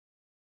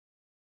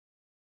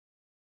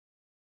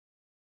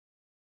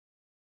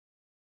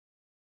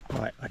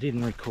Right, I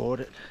didn't record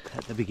it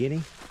at the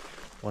beginning,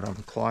 what I'm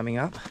climbing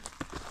up.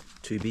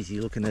 Too busy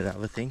looking at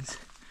other things.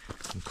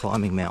 I'm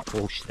climbing Mt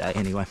Walsh today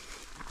anyway.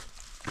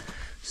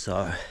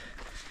 So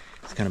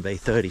it's going to be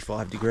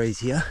 35 degrees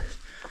here.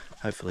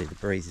 Hopefully the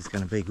breeze is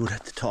going to be good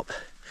at the top.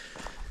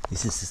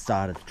 This is the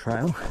start of the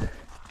trail.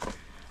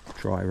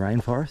 Dry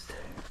rainforest.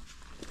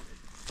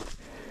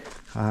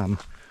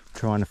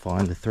 Trying to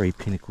find the 3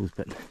 Pinnacles,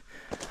 but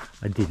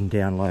I didn't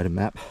download a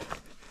map.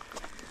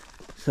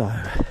 So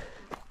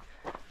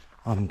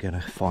I'm going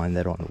to find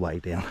that on the way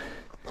down.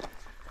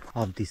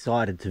 I've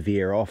decided to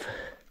veer off.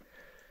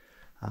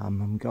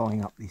 I'm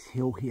going up this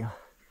hill here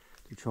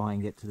to try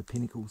and get to the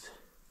Pinnacles.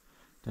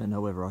 Don't know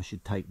whether I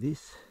should take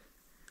this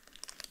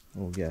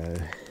or go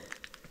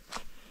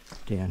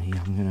down here.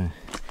 I'm going to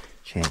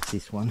chance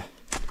this one.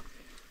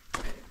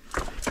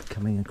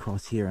 Coming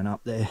across here and up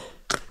there.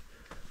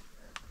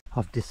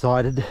 I've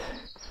decided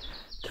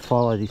to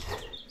follow this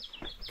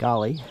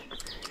gully.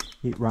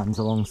 It runs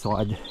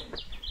alongside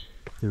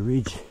the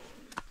ridge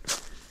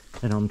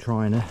that I'm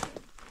trying to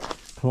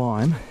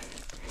climb.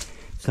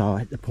 So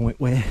at the point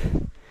where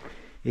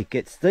it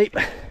gets steep,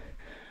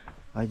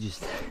 I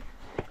just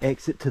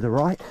exit to the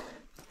right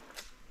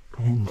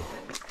and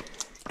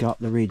go up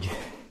the ridge.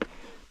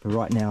 But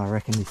right now I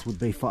reckon this would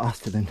be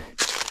faster than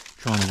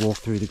trying to walk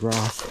through the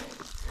grass.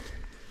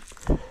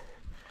 I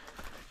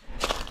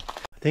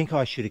think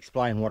I should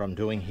explain what I'm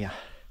doing here.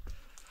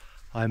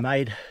 I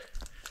made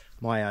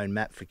my own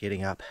map for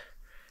getting up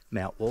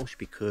Mt Walsh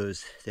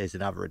because there's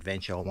another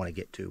adventure I want to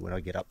get to when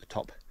I get up the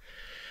top.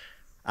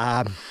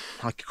 I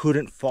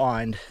couldn't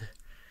find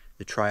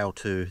the trail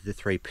to the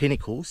 3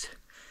 Pinnacles,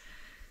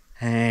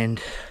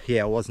 and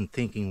yeah, I wasn't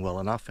thinking well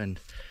enough,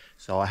 and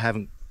so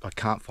I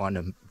can't find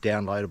a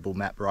downloadable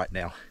map right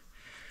now.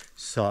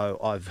 So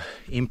I've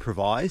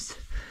improvised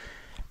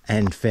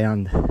and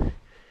found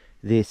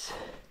this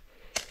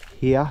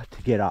here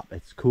to get up.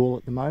 It's cool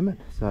at the moment,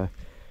 so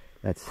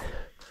that's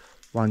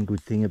one good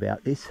thing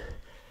about this,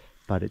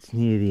 but it's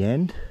near the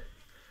end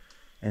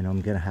and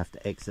I'm gonna have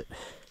to exit.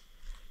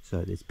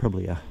 So there's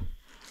probably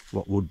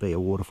what would be a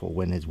waterfall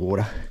when there's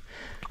water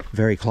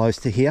very close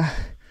to here,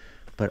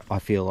 but I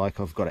feel like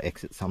I've got to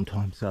exit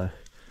sometime, so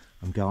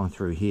I'm going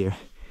through here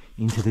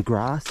into the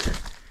grass.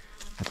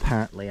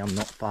 Apparently I'm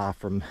not far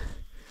from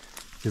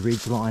the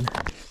ridge line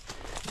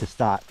to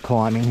start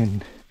climbing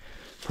and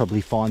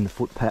probably find the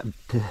footpath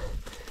to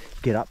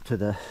get up to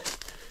the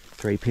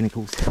 3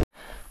 Pinnacles.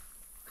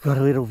 Got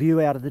a little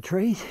view out of the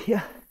trees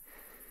here.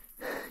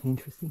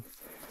 Interesting.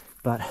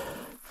 But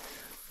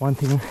one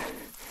thing I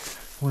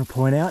want to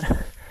point out,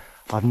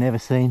 I've never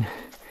seen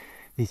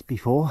this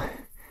before.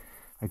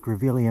 A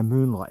grevillea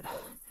moonlight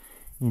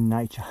in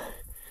nature,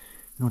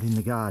 not in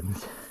the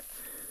gardens.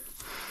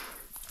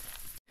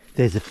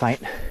 There's a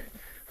faint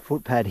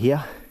footpad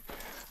here.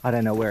 I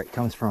don't know where it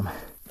comes from.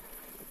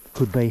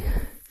 Could be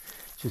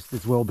just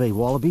as well be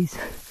wallabies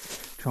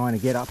trying to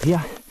get up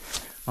here.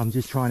 I'm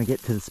just trying to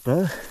get to the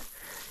spur.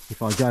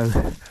 If I go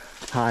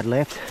hard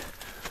left,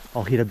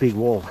 I'll hit a big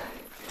wall.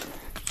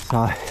 So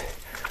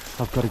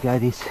I've got to go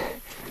this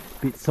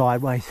bit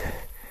sideways.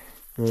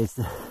 There's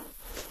the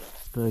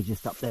spur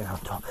just up there on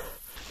top.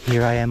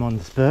 Here I am on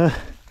the spur.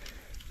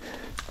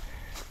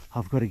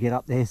 I've got to get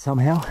up there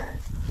somehow.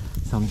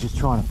 So I'm just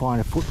trying to find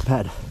a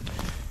footpad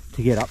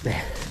to get up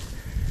there.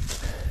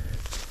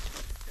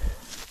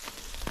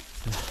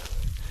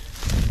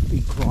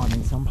 Big climb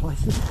in some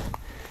places.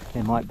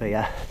 There might be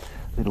a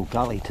little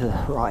gully to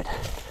the right.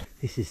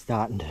 This is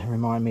starting to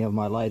remind me of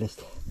my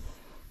latest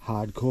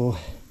hardcore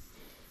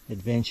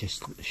adventure,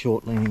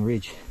 short leaning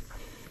ridge.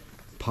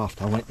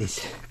 Puffed, I went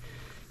this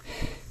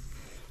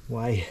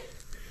way.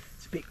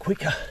 It's a bit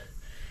quicker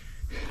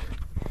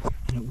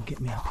and it will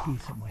get me up here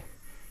somewhere.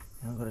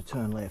 Now I've got to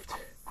turn left.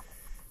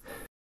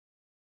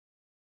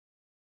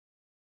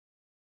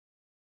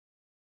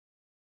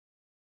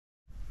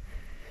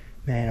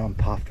 Man, I'm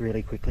puffed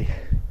really quickly.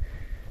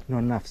 Not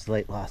enough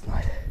sleep last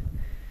night.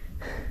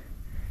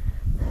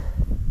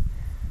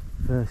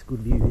 First good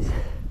views.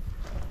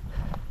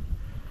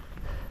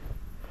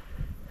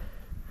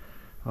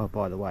 Oh,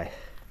 by the way,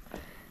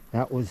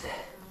 that was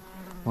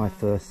my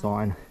first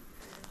sign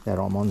that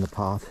I'm on the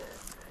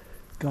path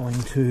going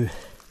to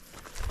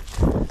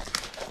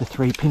the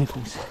 3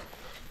 Pinnacles.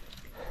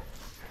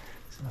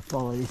 So I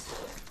follow this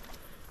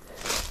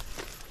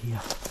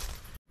here.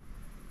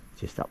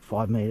 Just up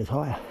 5 meters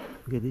higher.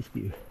 Look at this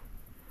view.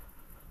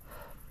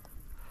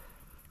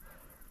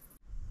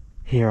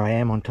 Here I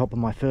am on top of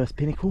my first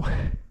pinnacle.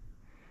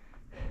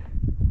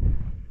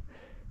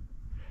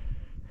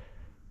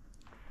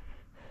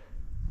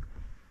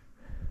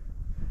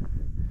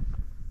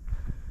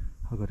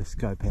 I've got to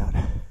scope out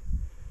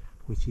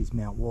which is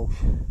Mt Walsh.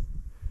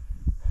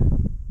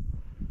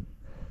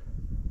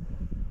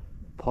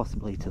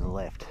 Possibly to the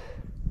left.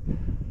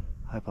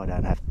 Hope I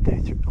don't have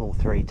to do all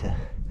 3 to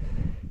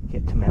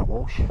get to Mt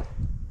Walsh.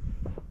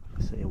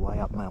 I see a way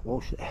up Mt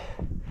Walsh there.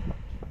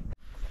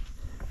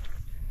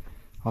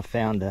 I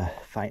found a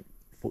faint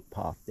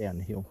footpath down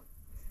the hill,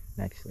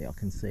 and actually I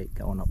can see it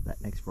going up that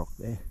next rock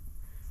there.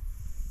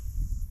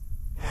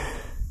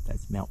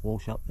 That's Mt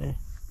Walsh up there.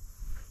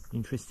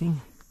 Interesting.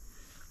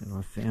 And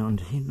I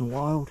found in the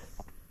wild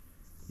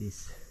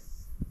this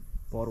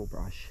bottle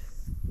brush,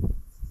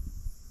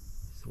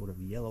 sort of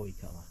yellowy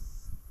colour.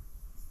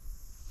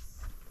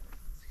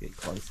 Let's get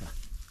closer.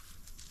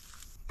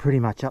 Pretty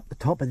much up the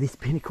top of this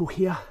pinnacle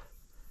here.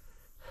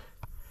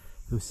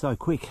 It was so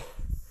quick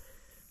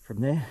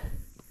from there.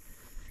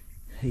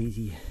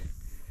 Easy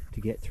to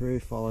get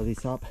through, follow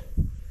this up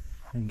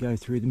and go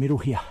through the middle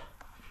here.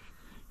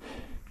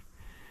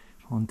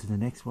 On to the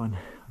next one,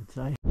 I'd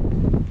say.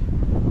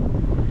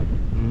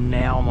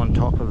 Now I'm on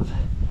top of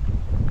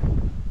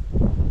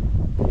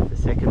the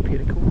second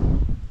pinnacle.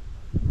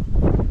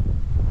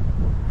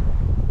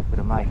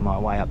 Gotta make my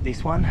way up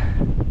this one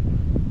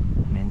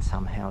and then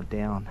somehow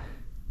down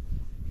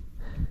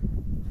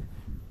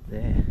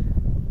there.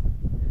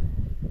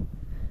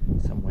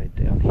 Somewhere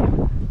down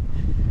here.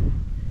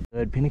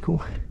 Third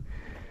pinnacle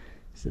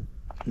is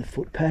the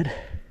footpad.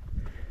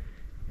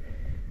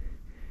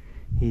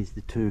 Here's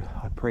the two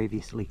I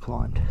previously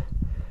climbed.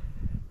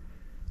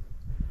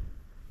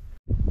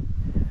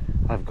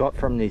 I've got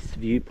from this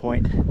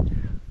viewpoint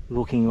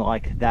looking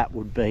like that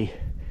would be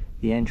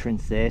the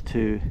entrance there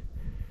to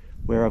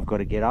where I've got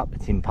to get up.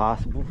 It's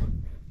impassable.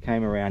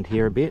 Came around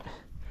here a bit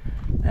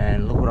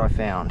and look what I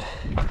found,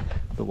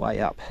 the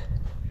way up.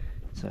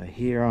 So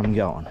here I'm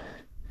going.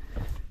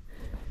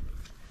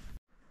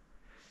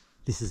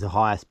 This is the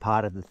highest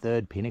part of the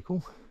third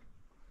pinnacle,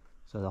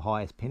 so the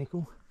highest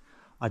pinnacle.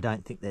 I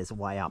don't think there's a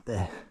way up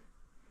there,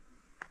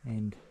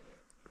 and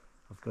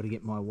I've got to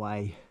get my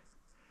way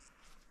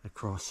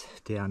across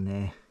down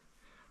there,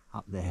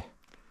 up there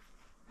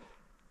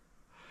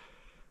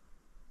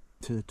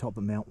to the top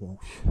of Mt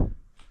Walsh.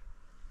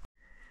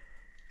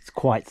 It's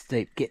quite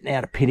steep getting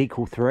out of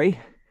pinnacle 3.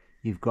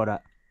 You've got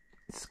to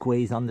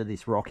squeeze under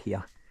this rock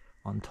here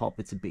on top.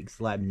 It's a big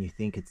slab and you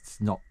think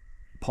it's not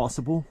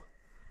possible,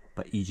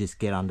 but you just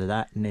get under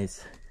that and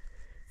there's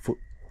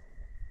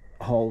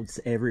footholds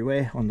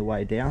everywhere on the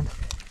way down.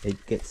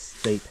 It gets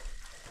steep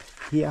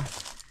here,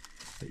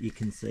 but you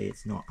can see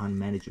it's not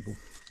unmanageable.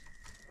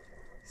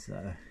 So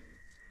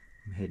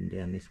I'm heading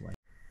down this way.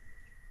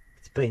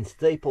 It's been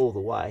steep all the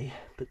way,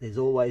 but there's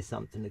always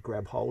something to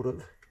grab hold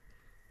of.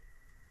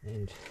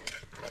 And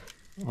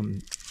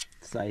I'm,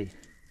 say,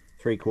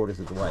 3/4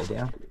 of the way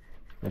down.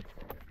 That's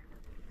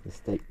the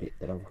steep bit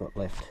that I've got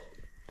left.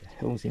 The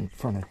hell's in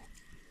front of me?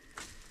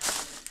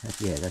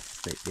 Yeah,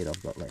 that's the steep bit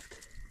I've got left.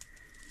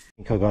 I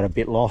think I got a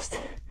bit lost,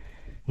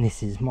 and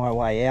this is my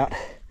way out.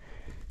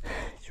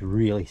 It's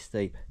really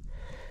steep.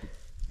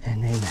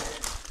 And then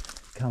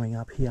coming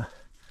up here,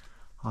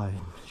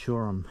 I'm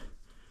sure I'm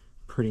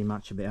pretty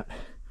much about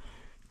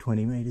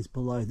 20 meters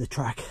below the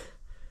track.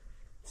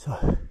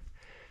 So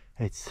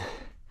it's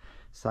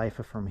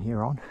safer from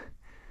here on,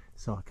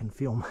 so I can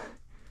film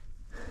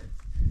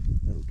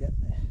a little gap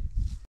there.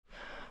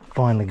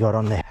 Finally got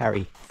on the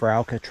Harry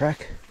Frauke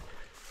track.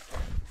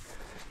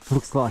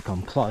 Looks like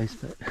I'm close,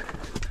 but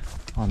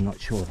I'm not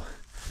sure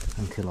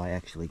until I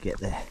actually get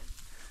there.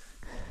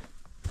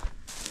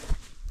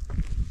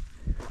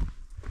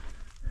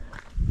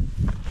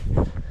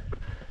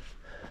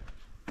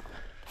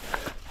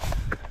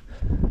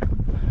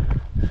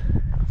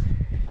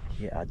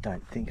 Yeah, I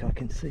don't think I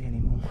can see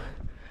anymore.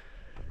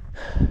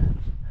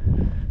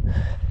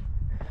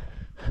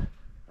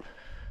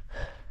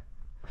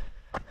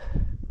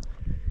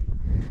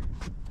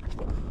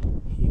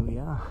 Here we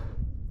are,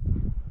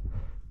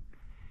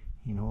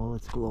 in all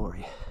its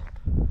glory,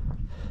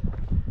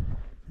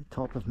 the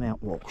top of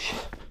Mt Walsh.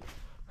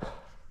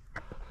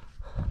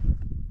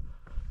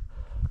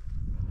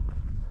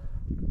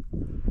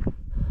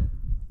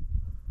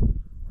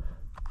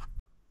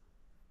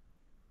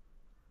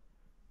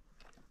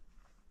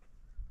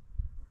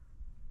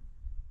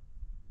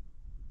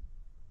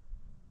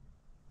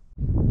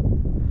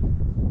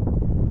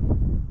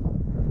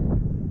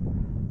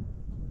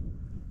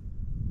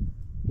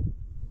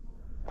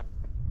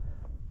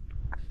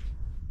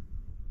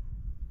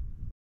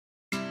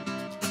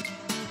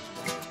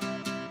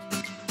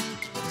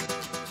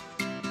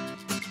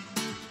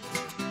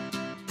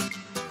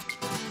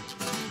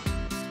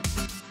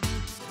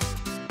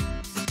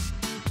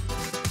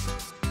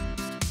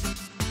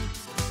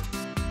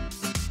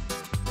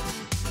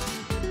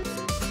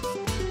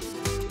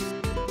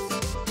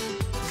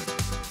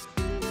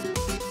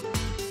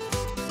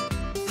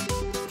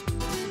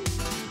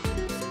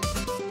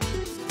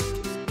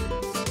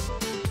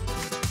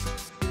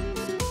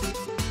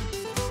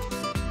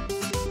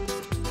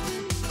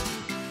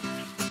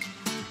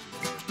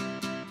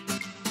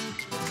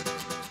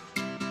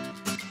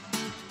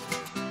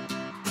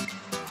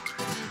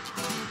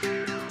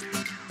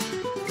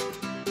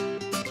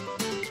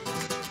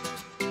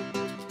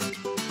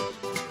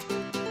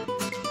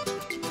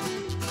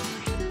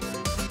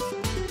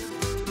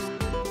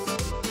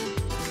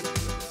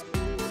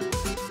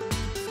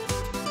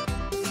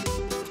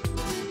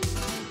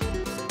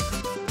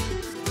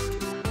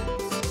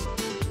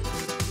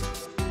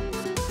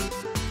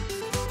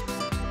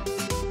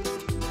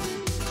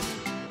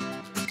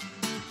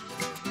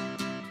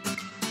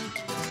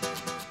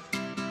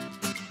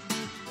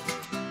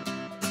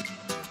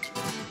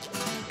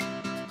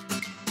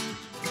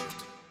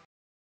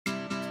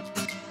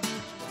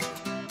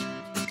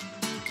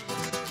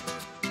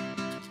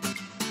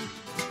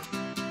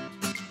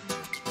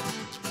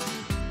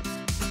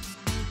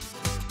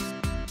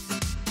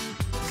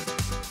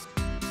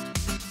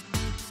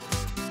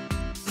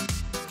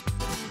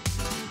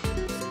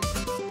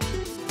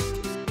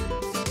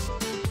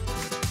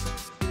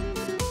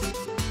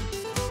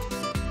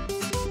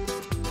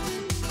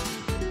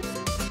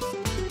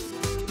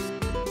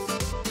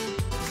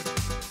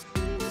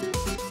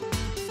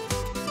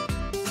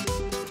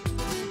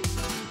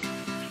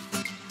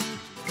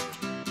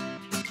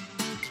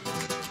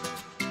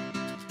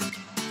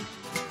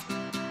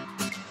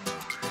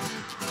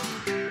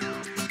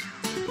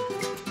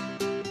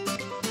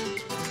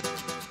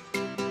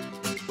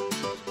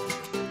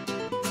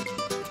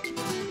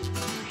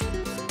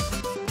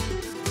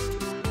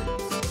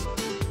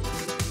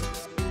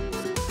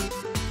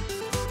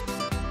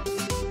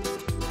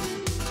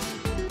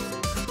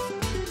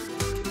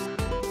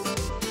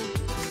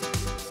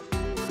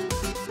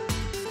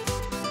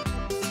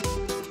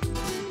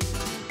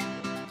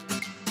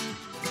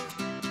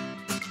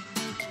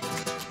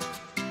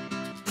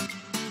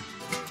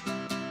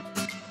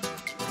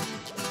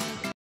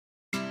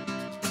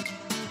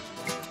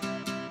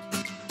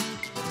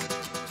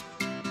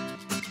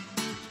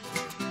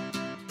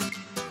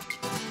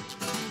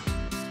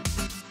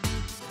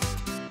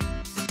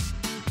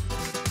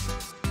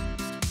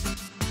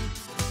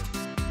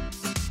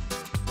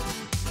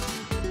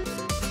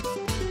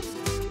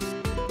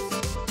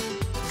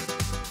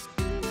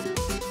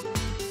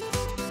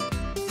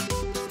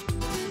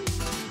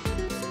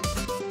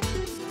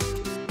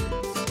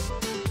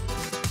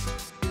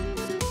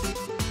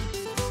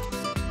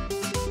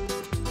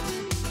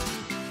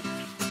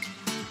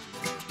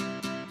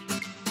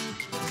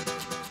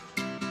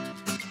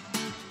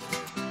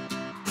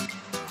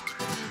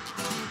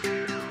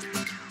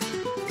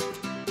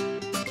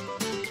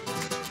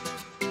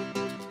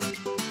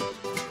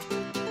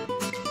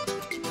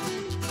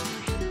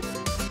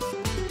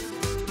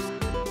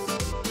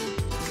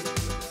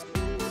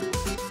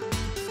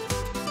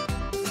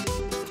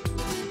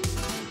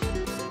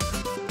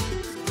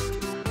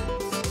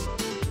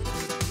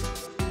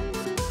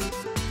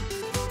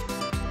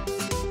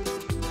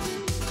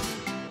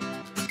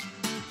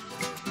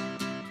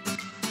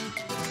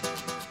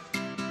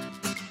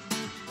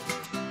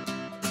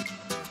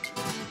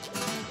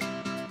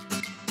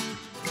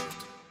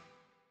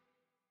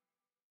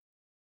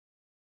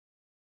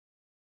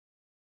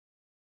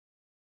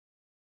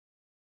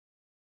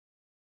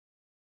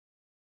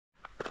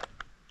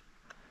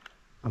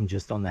 I'm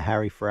just on the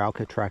Harry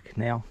Frauke track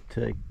now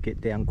to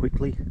get down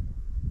quickly.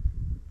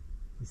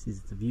 This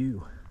is the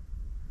view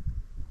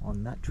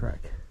on that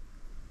track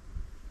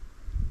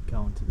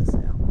going to the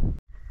south.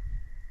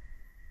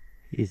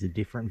 Here's a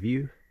different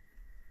view.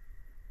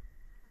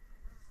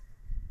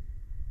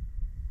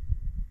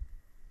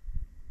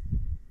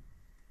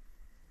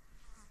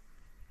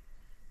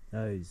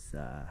 Those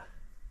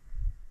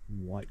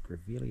white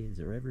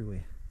grevilleas are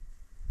everywhere.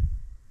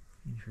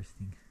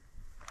 Interesting.